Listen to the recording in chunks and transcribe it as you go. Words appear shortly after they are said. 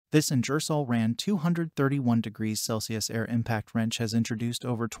This Ingersoll Rand 231 degrees Celsius air impact wrench has introduced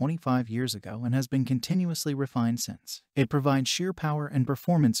over 25 years ago and has been continuously refined since. It provides sheer power and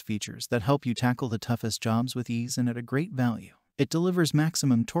performance features that help you tackle the toughest jobs with ease and at a great value. It delivers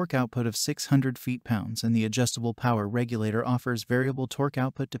maximum torque output of 600 feet-pounds, and the adjustable power regulator offers variable torque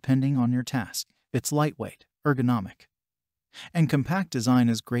output depending on your task. Its lightweight, ergonomic, and compact design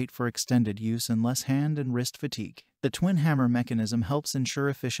is great for extended use and less hand and wrist fatigue. The twin hammer mechanism helps ensure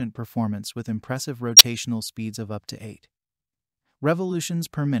efficient performance with impressive rotational speeds of up to 8 revolutions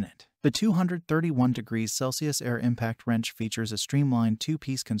per minute. The 231 degrees Celsius air impact wrench features a streamlined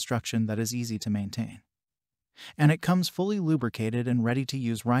two-piece construction that is easy to maintain, and it comes fully lubricated and ready to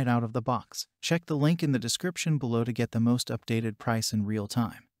use right out of the box. Check the link in the description below to get the most updated price in real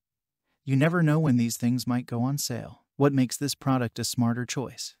time. You never know when these things might go on sale. What makes this product a smarter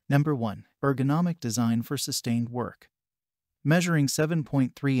choice? Number 1. Ergonomic design for sustained work. Measuring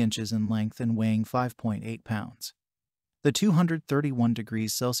 7.3 inches in length and weighing 5.8 pounds. The 231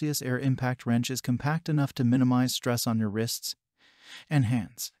 degrees Celsius air impact wrench is compact enough to minimize stress on your wrists and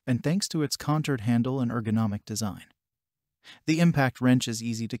hands, and thanks to its contoured handle and ergonomic design, the impact wrench is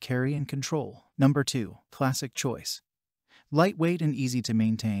easy to carry and control. Number 2. Classic choice. Lightweight and easy to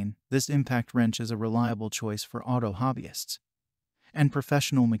maintain, this impact wrench is a reliable choice for auto hobbyists and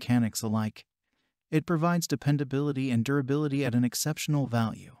professional mechanics alike. It provides dependability and durability at an exceptional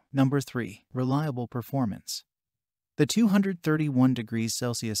value. Number 3. Reliable performance. The 231 degrees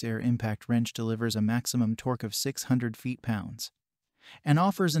Celsius air impact wrench delivers a maximum torque of 600 feet-pounds and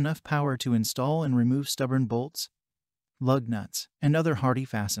offers enough power to install and remove stubborn bolts, lug nuts, and other hardy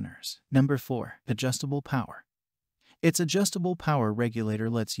fasteners. Number 4. Adjustable power. Its adjustable power regulator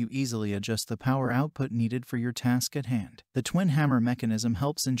lets you easily adjust the power output needed for your task at hand. The twin hammer mechanism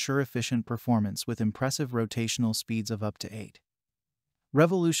helps ensure efficient performance with impressive rotational speeds of up to 8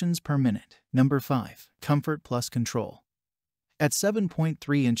 revolutions per minute. Number 5. Comfort plus control. At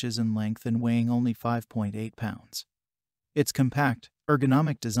 7.3 inches in length and weighing only 5.8 pounds. Its compact,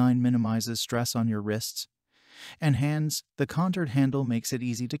 ergonomic design minimizes stress on your wrists and hands. The contoured handle makes it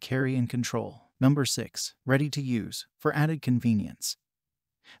easy to carry and control. Number 6. Ready to use, for added convenience.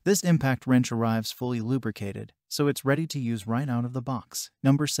 This impact wrench arrives fully lubricated, so it's ready to use right out of the box.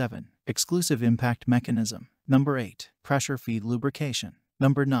 Number 7. Exclusive impact mechanism. Number 8. Pressure feed lubrication.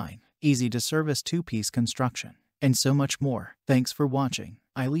 Number 9. Easy to service two-piece construction. And so much more. Thanks for watching.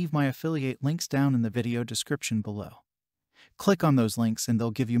 I leave my affiliate links down in the video description below. Click on those links and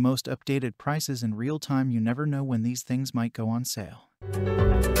they'll give you most updated prices in real time. You never know when these things might go on sale.